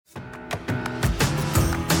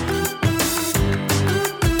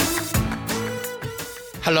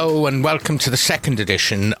Hello and welcome to the second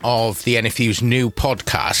edition of the NFU's new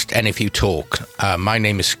podcast, NFU Talk. My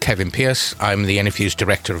name is Kevin Pearce. I'm the NFU's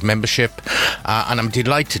Director of Membership, and I'm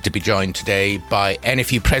delighted to be joined today by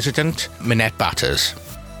NFU President Minette Batters.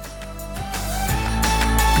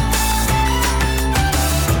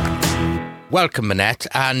 Welcome, Minette,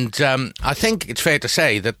 and I think it's fair to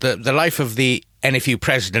say that the life of the NFU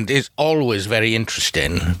president is always very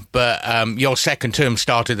interesting, but your second term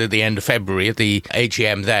started at the end of February at the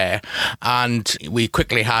AGM there, and we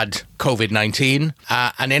quickly had COVID-19,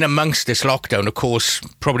 and in amongst this lockdown, of course,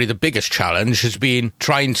 probably the biggest challenge has been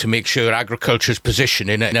trying to make sure agriculture's position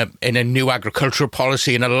in a new agricultural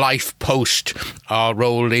policy, in a life post our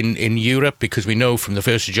role in Europe, because we know from the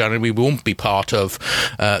 1st of January we won't be part of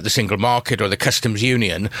the single market or the customs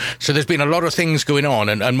union. So there's been a lot of things going on,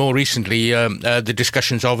 and more recently the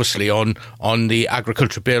discussions obviously on the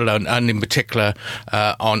agriculture bill and in particular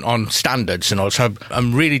on standards and also.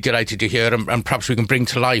 I'm really delighted to hear, and perhaps we can bring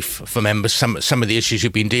to life for members some of the issues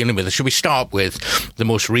you've been dealing with. Should we start with the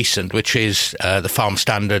most recent, which is the farm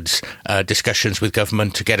standards discussions with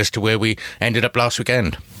government to get us to where we ended up last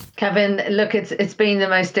weekend? Kevin, look, it's been the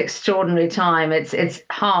most extraordinary time. It's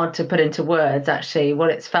hard to put into words, actually, what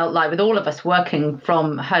it's felt like with all of us working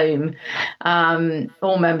from home,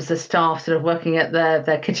 all members of staff sort of working at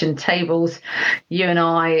their kitchen tables. You and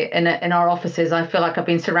I in our offices, I feel like I've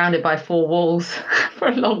been surrounded by four walls for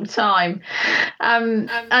a long time. And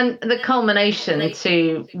the culmination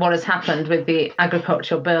to what has happened with the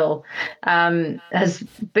agricultural bill has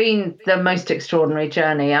been the most extraordinary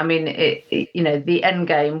journey. I mean, the end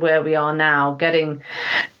game where we are now, getting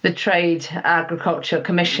the Trade Agriculture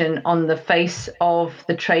Commission on the face of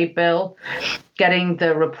the trade bill, getting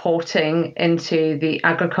the reporting into the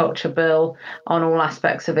agriculture bill on all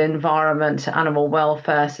aspects of environment, animal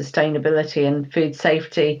welfare, sustainability and food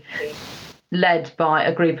safety, led by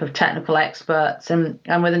a group of technical experts and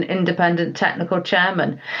with an independent technical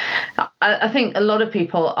chairman. I think a lot of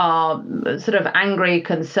people are sort of angry,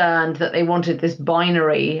 concerned that they wanted this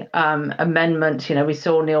binary amendment. You know, we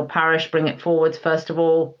saw Neil Parish bring it forward, first of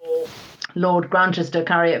all. Lord Grantchester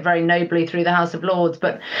carry it very nobly through the House of Lords,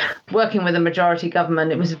 but working with a majority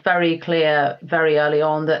government, it was very clear very early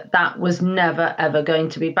on that was never, ever going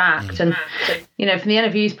to be backed. And, from the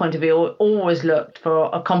NFU's point of view, we always looked for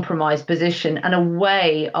a compromise position and a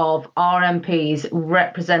way of our MPs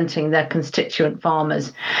representing their constituent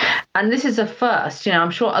farmers. And this is a first. I'm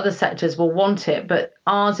sure other sectors will want it, but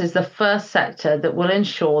ours is the first sector that will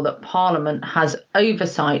ensure that Parliament has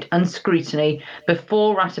oversight and scrutiny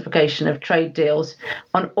before ratification of trade deals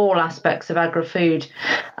on all aspects of agri-food.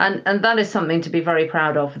 And that is something to be very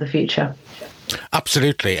proud of for the future.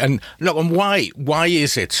 Absolutely. And look, and why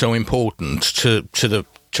is it so important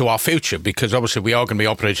to our future? Because obviously we are going to be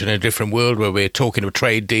operating in a different world where we're talking of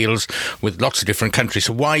trade deals with lots of different countries.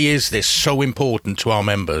 So why is this so important to our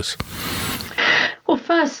members? Well,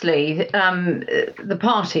 firstly,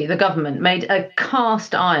 the government, made a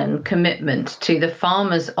cast iron commitment to the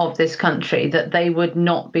farmers of this country that they would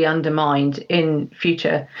not be undermined in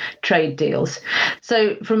future trade deals.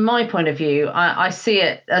 So from my point of view, I see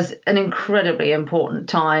it as an incredibly important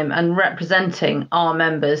time, and representing our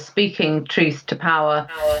members, speaking truth to power,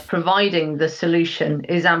 providing the solution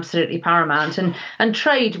is absolutely paramount. And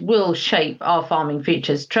trade will shape our farming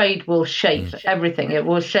futures. Trade will shape everything. It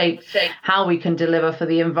will shape how we can deliver for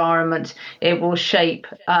the environment. It will shape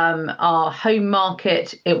our home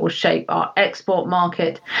market. It will shape our export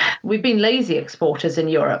market. We've been lazy exporters in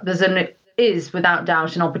Europe. Is without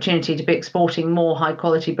doubt an opportunity to be exporting more high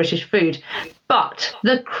quality British food. But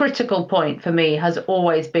the critical point for me has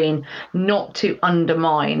always been not to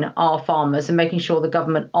undermine our farmers and making sure the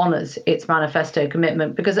government honours its manifesto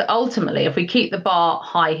commitment, because ultimately, if we keep the bar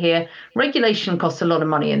high here, regulation costs a lot of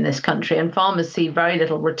money in this country and farmers see very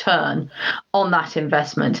little return on that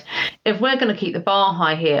investment. If we're going to keep the bar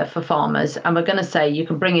high here for farmers and we're going to say you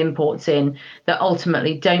can bring imports in that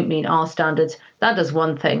ultimately don't meet our standards, that does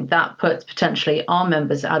one thing. That puts potentially our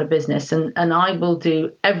members out of business. And I will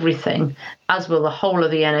do everything, as will the whole of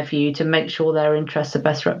the NFU, to make sure their interests are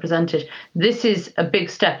best represented. This is a big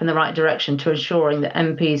step in the right direction to ensuring that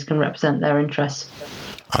MPs can represent their interests.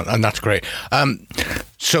 And that's great.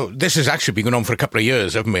 So this has actually been going on for a couple of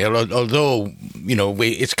years, haven't we? Although,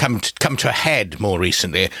 it's come to a head more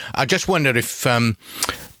recently. I just wonder if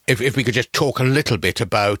we could just talk a little bit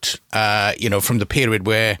about, from the period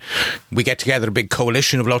where we get together a big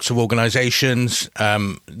coalition of lots of organisations,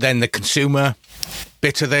 then the consumer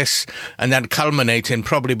bit of this, and then culminating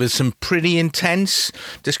probably with some pretty intense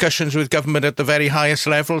discussions with government at the very highest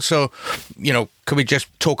level. So, can we just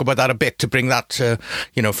talk about that a bit to bring that,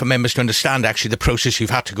 for members to understand actually the process you've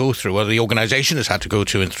had to go through, or the organisation has had to go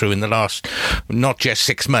through in the last, not just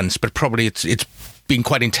 6 months, but probably it's been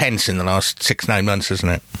quite intense in the last 6-9 months,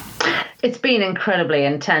 hasn't it? It's been incredibly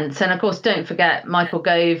intense. And of course, don't forget, Michael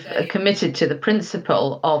Gove committed to the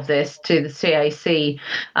principle of this to the CAC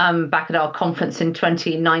back at our conference in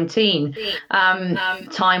 2019.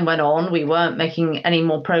 Time went on. We weren't making any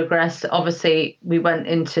more progress. Obviously, we went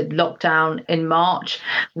into lockdown in March,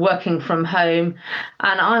 working from home.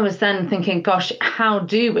 And I was then thinking, gosh, how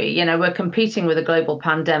do we? We're competing with a global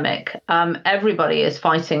pandemic. Everybody is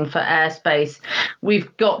fighting for airspace.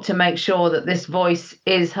 We've got to make sure that this voice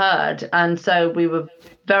is heard. And so we were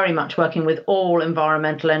very much working with all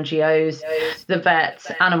environmental NGOs, the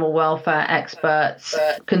vets, animal welfare experts,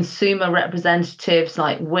 consumer representatives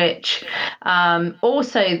like Which,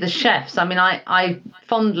 also the chefs. I mean, I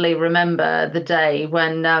fondly remember the day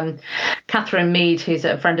when Catherine Mead, who's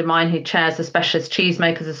a friend of mine who chairs the Specialist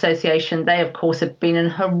Cheesemakers Association, they, of course, have been in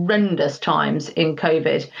horrendous times in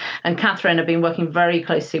COVID. And Catherine had been working very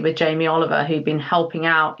closely with Jamie Oliver, who'd been helping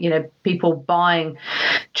out, people buying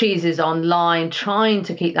cheeses online, trying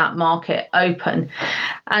to keep that market open.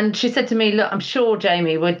 And she said to me, look, I'm sure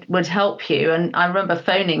Jamie would help you. And I remember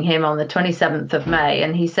phoning him on the 27th of May,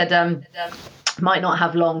 and he said, might not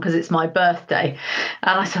have long because it's my birthday.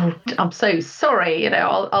 And I said, I'm so sorry,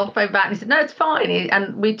 I'll phone back. And he said, no, it's fine.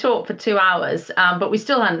 And we talked for 2 hours, but we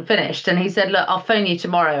still hadn't finished. And he said, look, I'll phone you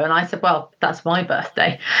tomorrow. And I said, well, that's my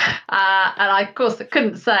birthday. And I, of course,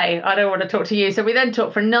 couldn't say, I don't want to talk to you. So we then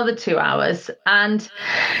talked for another 2 hours. And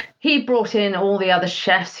he brought in all the other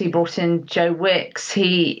chefs. He brought in Joe Wicks.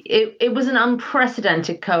 It was an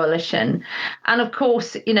unprecedented coalition. And of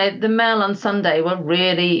course, the Mail on Sunday were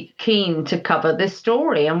really keen to cover this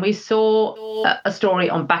story. And we saw a story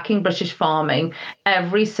on backing British farming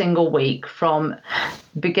every single week from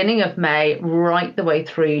beginning of May right the way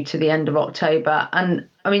through to the end of October. And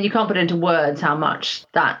I mean, you can't put into words how much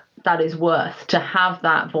that is worth to have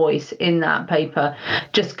that voice in that paper,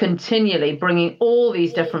 just continually bringing all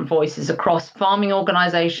these different voices across farming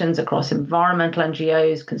organisations, across environmental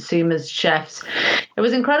NGOs, consumers, chefs. It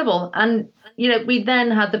was incredible. And we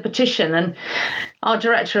then had the petition, and our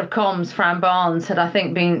director of comms, Fran Barnes, had, I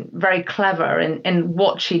think, been very clever in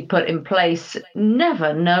what she'd put in place,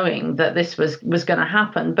 never knowing that this was going to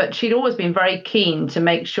happen. But she'd always been very keen to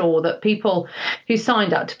make sure that people who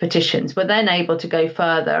signed up to petitions were then able to go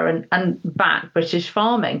further and back British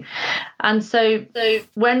farming. And so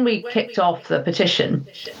when we kicked off the petition,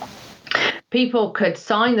 people could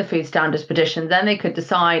sign the food standards petition, then they could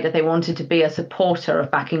decide if they wanted to be a supporter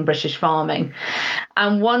of backing British farming.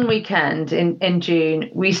 And one weekend in June,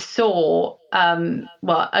 we saw, over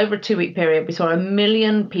a 2-week period, we saw 1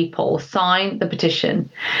 million people sign the petition,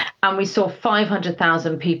 and we saw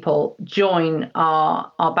 500,000 people join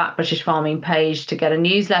our Back British Farming page to get a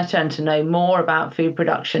newsletter and to know more about food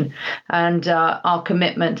production and our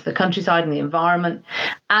commitment to the countryside and the environment.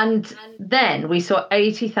 And then we saw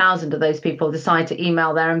 80,000 of those people decide to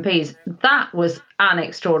email their MPs. That was an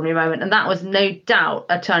extraordinary moment, and that was no doubt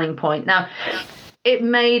a turning point. Now, it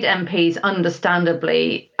made MPs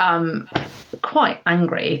understandably quite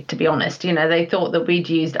angry, to be honest. They thought that we'd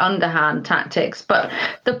used underhand tactics. But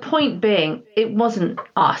the point being, it wasn't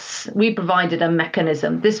us. We provided a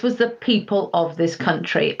mechanism. This was the people of this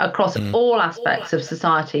country across all aspects of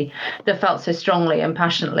society that felt so strongly and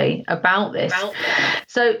passionately about this.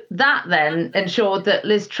 So that then ensured that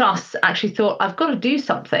Liz Truss actually thought, I've got to do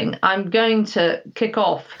something. I'm going to kick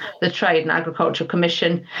off the Trade and Agricultural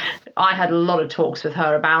Commission. I had a lot of talks with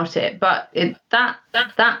her about it, but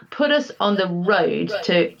that put us on the road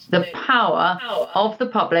to the power of the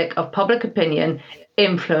public, of public opinion,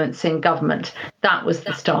 influencing government. That was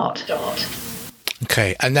the start.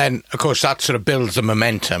 Okay, and then, of course, that sort of builds the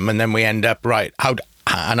momentum, and then we end up,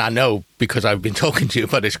 and I know because I've been talking to you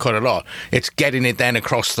about this quite a lot, it's getting it then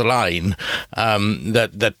across the line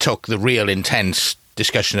that took the real intense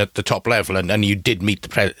discussion at the top level, and you did meet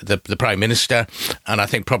the Prime Minister, and I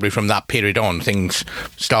think probably from that period on things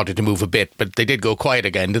started to move a bit, but they did go quiet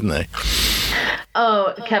again, didn't they?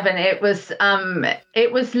 Oh, Kevin, it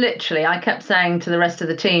was literally, I kept saying to the rest of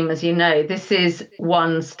the team, as you know, this is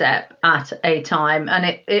one step at a time.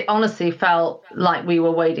 And it honestly felt like we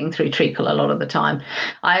were wading through treacle a lot of the time.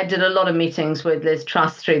 I did a lot of meetings with Liz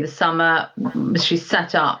Truss through the summer. She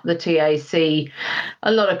set up the TAC,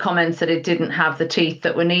 a lot of comments that it didn't have the teeth teeth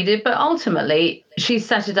that were needed, but ultimately she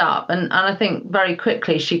set it up, and I think very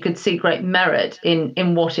quickly she could see great merit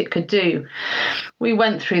in what it could do. We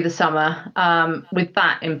went through the summer with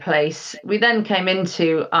that in place. We then came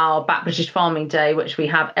into our Back British Farming Day, which we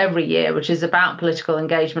have every year, which is about political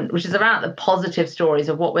engagement, which is about the positive stories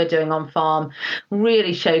of what we're doing on farm,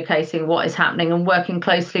 really showcasing what is happening and working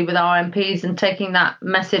closely with our MPs and taking that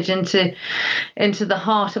message into the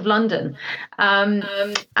heart of London. And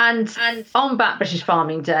on Back British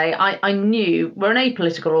Farming Day, I knew we're an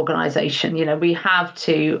apolitical organisation. You know, we have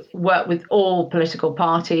to work with all political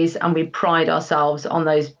parties, and we pride ourselves on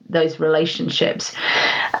those relationships.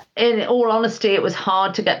 In all honesty, it was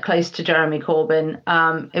hard to get close to Jeremy Corbyn.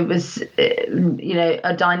 It was,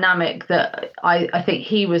 a dynamic that I think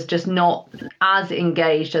he was just not as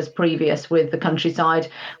engaged as previous with the countryside.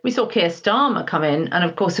 We saw Keir Starmer come in, and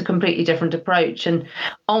of course, a completely different approach. And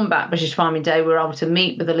on Back British Farming Day, we were able to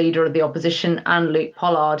meet with the leader of the opposition and Luke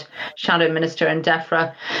Pollard, Shadow Minister in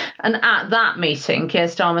DEFRA. And at that meeting, Keir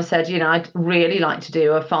Starmer said, I'd really like to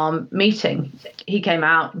do a farm meeting. He came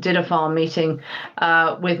out, did a farm meeting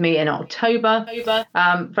with me in October,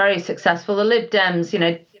 very successful. The Lib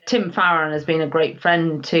Dems, Tim Farron has been a great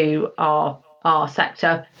friend to our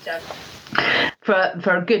sector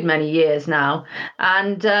for a good many years now,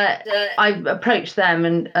 and I approached them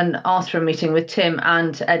and asked for a meeting with Tim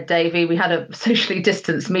and Ed Davey. We had a socially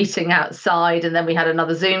distanced meeting outside, and then we had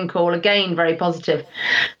another Zoom call, again very positive.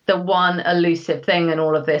 The one elusive thing in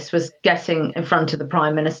all of this was getting in front of the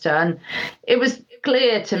Prime Minister, and it was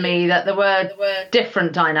clear to me that there were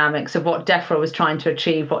different dynamics of what DEFRA was trying to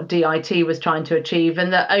achieve, what DIT was trying to achieve,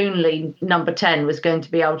 and that only Number 10 was going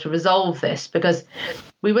to be able to resolve this, because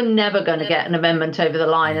we were never going to get an amendment over the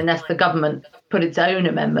line unless the government put its own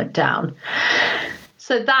amendment down.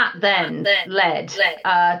 So that then led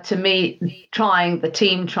to me trying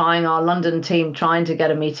our London team, trying to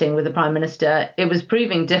get a meeting with the Prime Minister. It was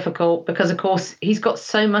proving difficult because, of course, he's got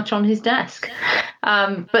so much on his desk.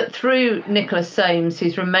 But through Nicholas Soames,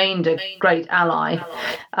 who's remained a great ally,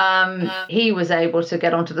 he was able to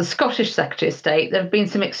get onto the Scottish Secretary of State. There have been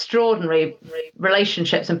some extraordinary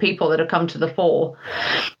relationships and people that have come to the fore.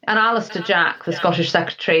 And Alistair Jack, the Scottish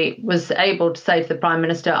Secretary, was able to say to the Prime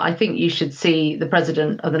Minister, I think you should see the President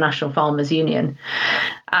of the National Farmers Union.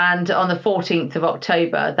 And on the 14th of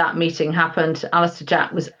October, that meeting happened. Alistair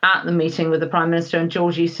Jack was at the meeting with the Prime Minister, and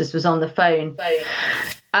George Eustice was on the phone.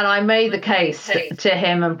 And I made the case to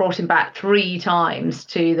him and brought him back 3 times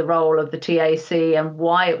to the role of the TAC and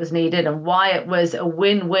why it was needed and why it was a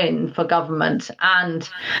win-win for government and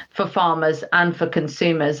for farmers and for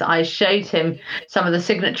consumers. I showed him some of the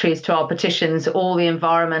signatories to our petitions, all the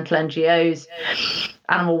environmental NGOs,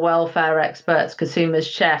 animal welfare experts, consumers,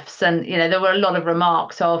 chefs. And, there were a lot of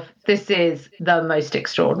remarks of, this is the most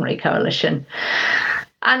extraordinary coalition.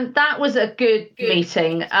 And that was a good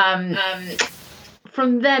meeting.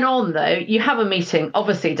 From then on, though, you have a meeting,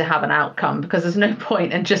 obviously, to have an outcome, because there's no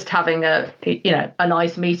point in just having a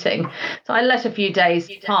nice meeting. So I let a few days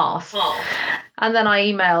pass. And then I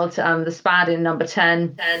emailed the SPAD in Number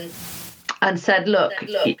 10 and said, look,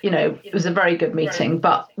 it was a very good meeting,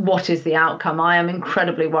 but what is the outcome? I am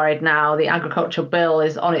incredibly worried now. The agricultural bill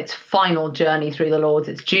is on its final journey through the Lords.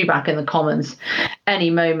 It's due back in the Commons any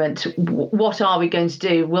moment. What are we going to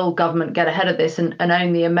do? Will government get ahead of this and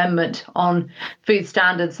own the amendment on food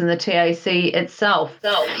standards and the TAC itself?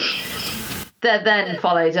 There then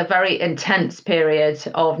followed a very intense period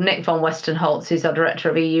of Nick von Westenholz, who's our Director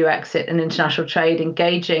of EU Exit and International Trade,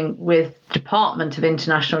 engaging with Department of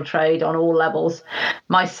International Trade on all levels,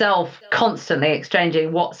 myself constantly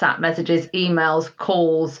exchanging WhatsApp messages, emails,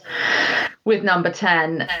 calls with Number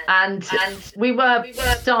 10. And we were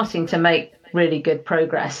starting to make really good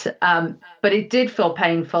progress. But it did feel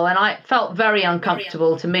painful, and I felt very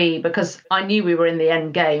uncomfortable to me, because I knew we were in the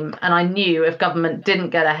end game, and I knew if government didn't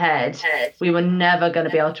get ahead, we were never going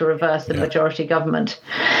to be able to reverse the majority government.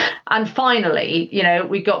 And finally,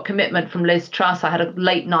 we got commitment from Liz Truss. I had a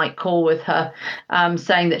late night call with her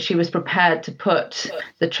saying that she was prepared to put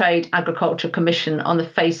the Trade Agriculture Commission on the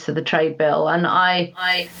face of the trade bill. And I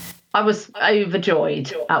was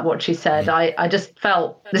overjoyed at what she said. I just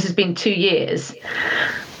felt this has been 2 years,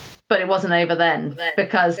 but it wasn't over then,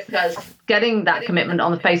 because getting that commitment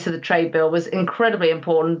on the face of the trade bill was incredibly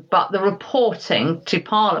important. But the reporting to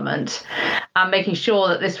Parliament and making sure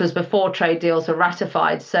that this was before trade deals were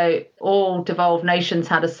ratified, so all devolved nations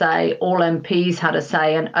had a say, all MPs had a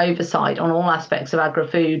say and oversight on all aspects of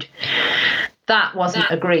agri-food. That wasn't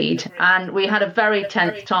agreed, and we had a very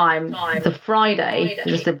tense time the Friday,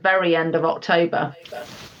 just the very end of October,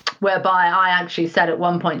 whereby I actually said at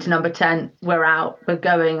one point to Number 10, we're out, we're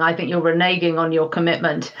going. I think you're reneging on your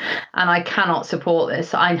commitment, and I cannot support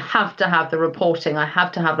this. I have to have the reporting. I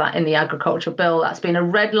have to have that in the agricultural bill. That's been a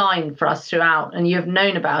red line for us throughout, and you've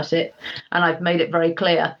known about it, and I've made it very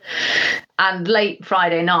clear. And late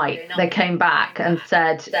Friday night, they came back and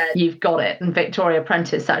said, you've got it. And Victoria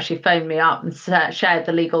Prentice actually phoned me up and shared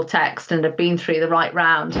the legal text and had been through the right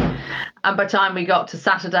round. And by the time we got to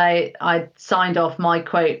Saturday, I signed off my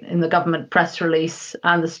quote in the government press release,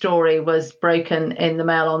 and the story was broken in the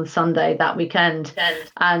Mail on Sunday that weekend.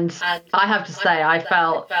 And I have to say, I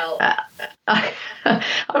felt I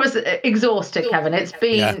was exhausted, Kevin. It's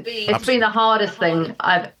been the hardest thing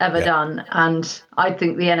I've ever done, and I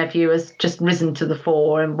think the NFU has just risen to the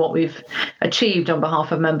fore in what we've achieved on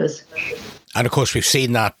behalf of members. And of course, we've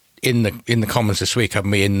seen that in the Commons this week,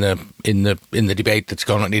 haven't we? In the debate that's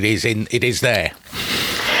gone on, it is there.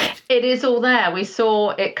 It is all there. We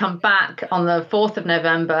saw it come back on the 4th of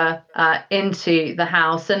November into the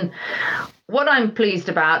House. And what I'm pleased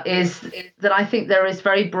about is that I think there is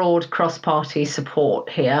very broad cross-party support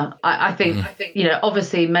here. I think,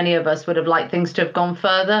 obviously many of us would have liked things to have gone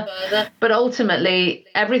further, but ultimately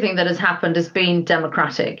everything that has happened has been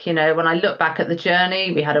democratic. When I look back at the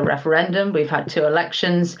journey, we had a referendum, we've had 2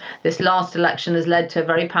 elections. This last election has led to a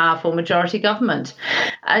very powerful majority government.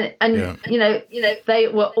 And they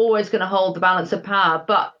were always going to hold the balance of power,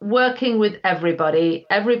 but working with everybody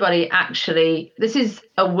actually, this is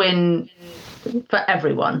a win for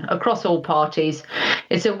everyone across all parties.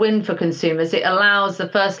 It's a win for consumers. It allows the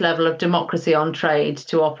first level of democracy on trade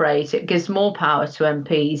to operate. It gives more power to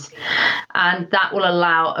MPs, and that will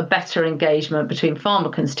allow a better engagement between farmer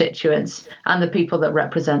constituents and the people that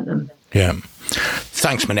represent them. Yeah.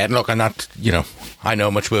 Thanks, Minette. Look, and that, I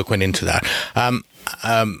know much work went into that.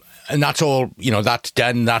 And that's all, that's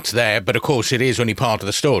done, that's there. But of course, it is only part of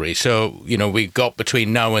the story. So, we got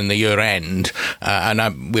between now and the year end,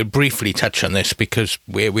 and we'll briefly touch on this because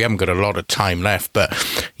we haven't got a lot of time left. But,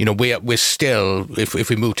 we're still, if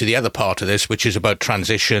we move to the other part of this, which is about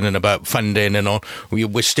transition and about funding and all,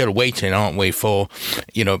 we're still waiting, aren't we, for,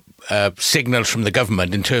 signals from the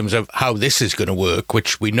government in terms of how this is going to work,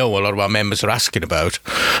 which we know a lot of our members are asking about,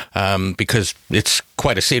 because it's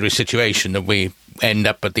quite a serious situation that we end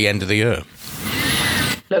up at the end of the year.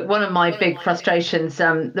 Look, one of my big frustrations,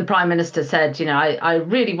 the Prime Minister said, I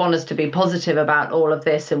really want us to be positive about all of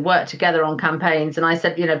this and work together on campaigns. And I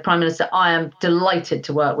said, Prime Minister, I am delighted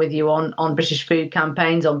to work with you on British food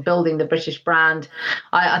campaigns, on building the British brand.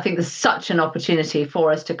 I think there's such an opportunity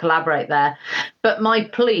for us to collaborate there. But my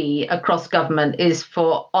plea across government is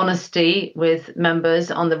for honesty with members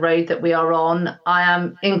on the road that we are on. I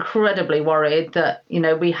am incredibly worried that,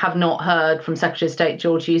 we have not heard from Secretary of State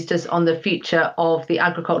George Eustice on the future of the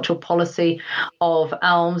agricultural policy of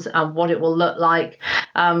ELMS and what it will look like.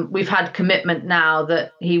 We've had commitment now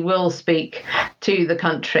that he will speak to the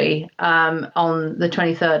country on the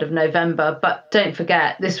 23rd of November. But don't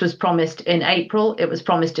forget, this was promised in April, it was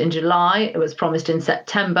promised in July, it was promised in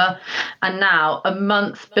September. And now, a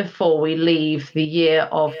month before we leave the year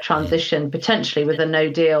of transition, potentially with a no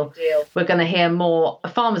deal, we're going to hear more.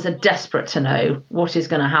 Farmers are desperate to know what is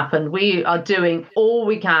going to happen. We are doing all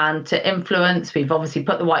we can to influence. We've obviously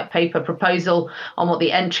put the white paper proposal on what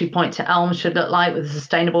the entry point to ELMS should look like with the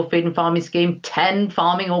Sustainable Food and Farming Scheme, 10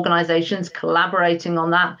 farming organisations collaborating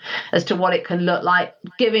on that as to what it can look like,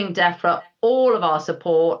 giving DEFRA all of our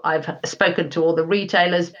support. I've spoken to all the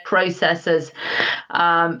retailers, processors,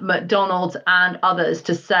 McDonald's and others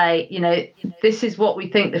to say, this is what we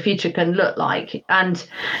think the future can look like. And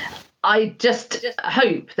I just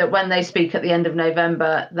hope that when they speak at the end of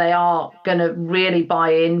November, they are going to really buy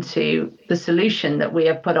into the solution that we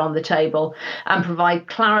have put on the table and provide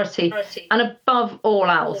clarity and, above all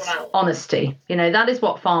else, honesty. That is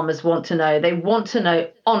what farmers want to know. They want to know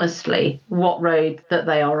honestly what road that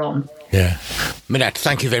they are on. Yeah. Minette,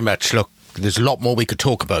 thank you very much. Look, there's a lot more we could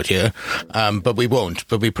talk about here, but we won't.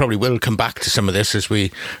 But we probably will come back to some of this as we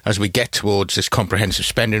get towards this comprehensive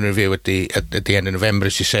spending review at the end of November,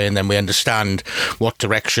 as you say, and then we understand what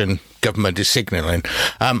direction government is signalling.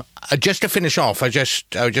 Just to finish off, I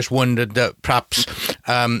just wondered that perhaps,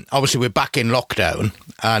 obviously we're back in lockdown,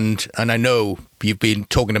 and I know you've been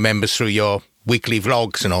talking to members through your weekly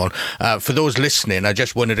vlogs and all. For those listening, I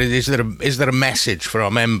just wondered, is there a message for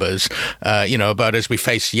our members, about as we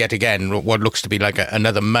face yet again what looks to be like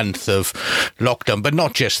another month of lockdown, but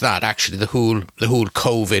not just that, actually the whole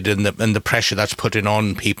COVID and the pressure that's putting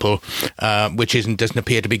on people, which doesn't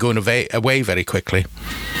appear to be going away very quickly.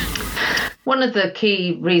 One of the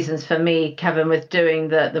key reasons for me, Kevin, with doing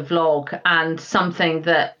the vlog, and something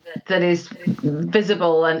that is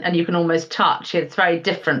visible and you can almost touch, it's very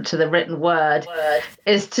different to the written word,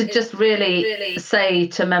 is to just really say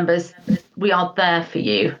to members, we are there for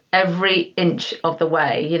you every inch of the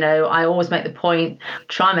way. You know, I always try and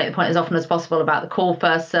make the point as often as possible about the call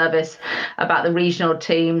first service, about the regional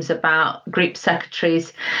teams, about group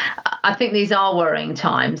secretaries. I think these are worrying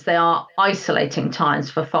times. They are isolating times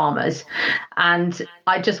for farmers. And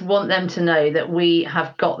I just want them to know that we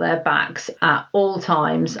have got their backs at all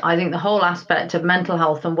times. I think the whole aspect of mental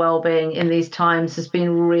health and well-being in these times has been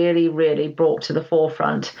really, really brought to the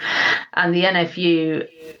forefront. And the NFU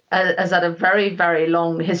has had a very, very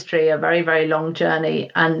long history, a very, very long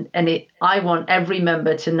journey. And I want every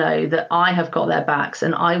member to know that I have got their backs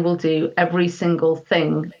and I will do every single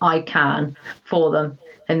thing I can for them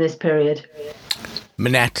in this period.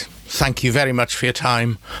 Minette, thank you very much for your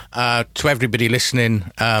time. To everybody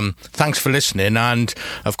listening, thanks for listening. And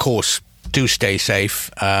of course, do stay safe.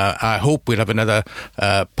 I hope we'll have another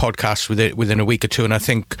podcast within a week or two. And I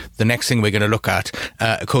think the next thing we're going to look at,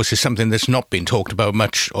 of course, is something that's not been talked about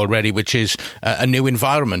much already, which is a new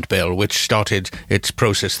environment bill, which started its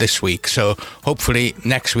process this week. So hopefully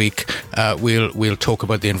next week we'll talk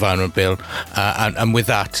about the environment bill. And with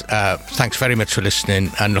that, thanks very much for listening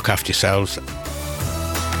and look after yourselves.